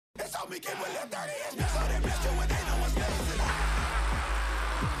told me keep a little 30 inch pistol. So they missed it when they know what's blazing.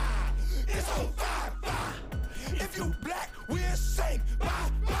 It's on fire, fire. If you black, we'll sing.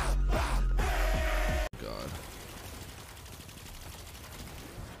 Bye, bye, bye. God.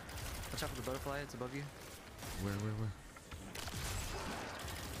 Watch out for the butterfly, it's above you. Where?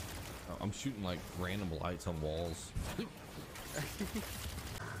 Oh, I'm shooting like random lights on walls. Do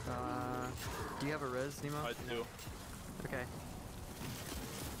you have a res, Nemo? I do. Okay.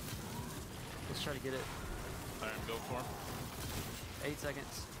 Let's try to get it. Iron, go for him. 8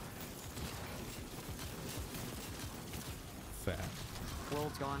 seconds. Fat.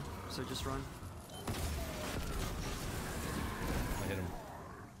 World's gone, so just run. I hit him.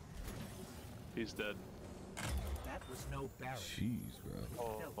 He's dead. That was no barrier. Jeez, bro.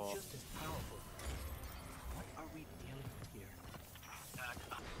 Felt just as powerful. What are we dealing with here?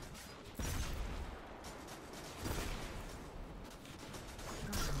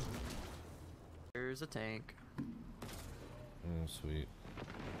 Here's a tank. Oh, sweet.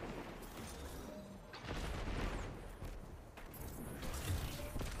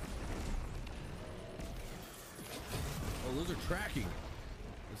 Oh, those are tracking.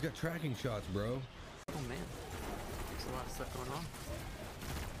 It's got tracking shots, bro. Oh man, there's a lot of stuff going on.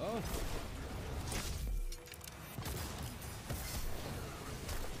 Oh.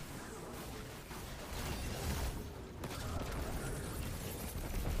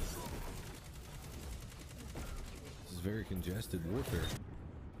 This is very congested warfare.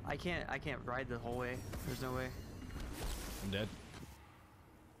 I can't ride the whole way. There's no way. I'm dead.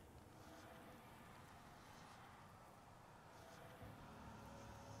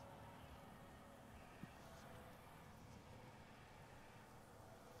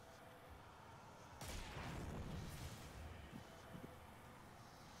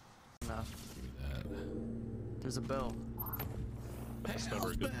 Enough. Give me that. There's a bell. That's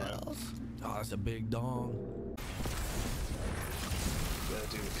never a good time. Oh, that's a big dong. Gotta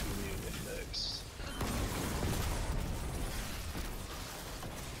do the communion next.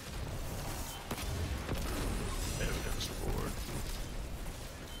 Evidence reward.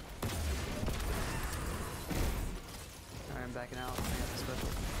 Alright, I'm backing out. I got the special.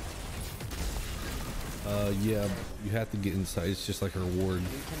 Yeah, you have to get inside. It's just like a reward. You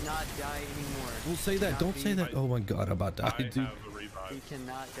cannot die anymore. Don't say that. Don't say that. Oh my god, I'm about to die, I dude. have a revive. You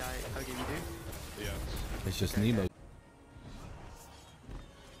cannot die. Okay, you do? Yes. It's just Nemo.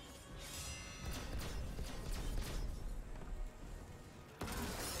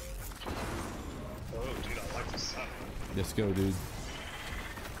 Oh, dude, I like the sun. Let's go, dude.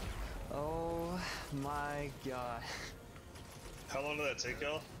 Oh my god. How long did that take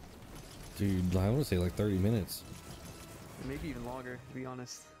y'all? Dude, I want to say like 30 minutes. Maybe even longer, to be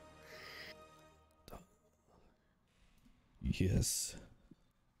honest. Yes.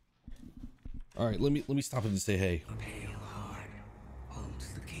 All right, let me stop and say hey. The pale heart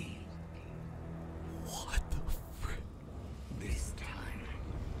holds the key. What the frick? This time,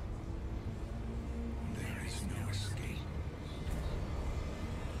 there is no escape.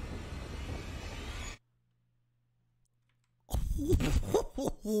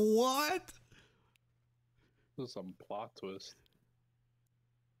 What? This is some plot twist.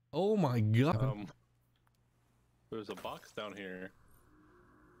 Oh my god. There's a box down here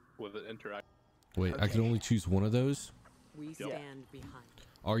with an interact. Wait, I can only choose one of those? We stand behind.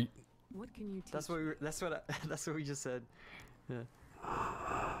 Are you? What can you teach? That's what that's what we just said. Yeah.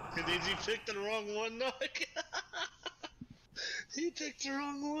 Did you pick the wrong one, Nook? He picked the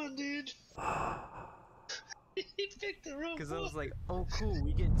wrong one, dude. He picked the wrong one. Because I was like, oh cool,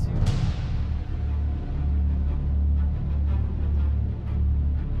 we get 2.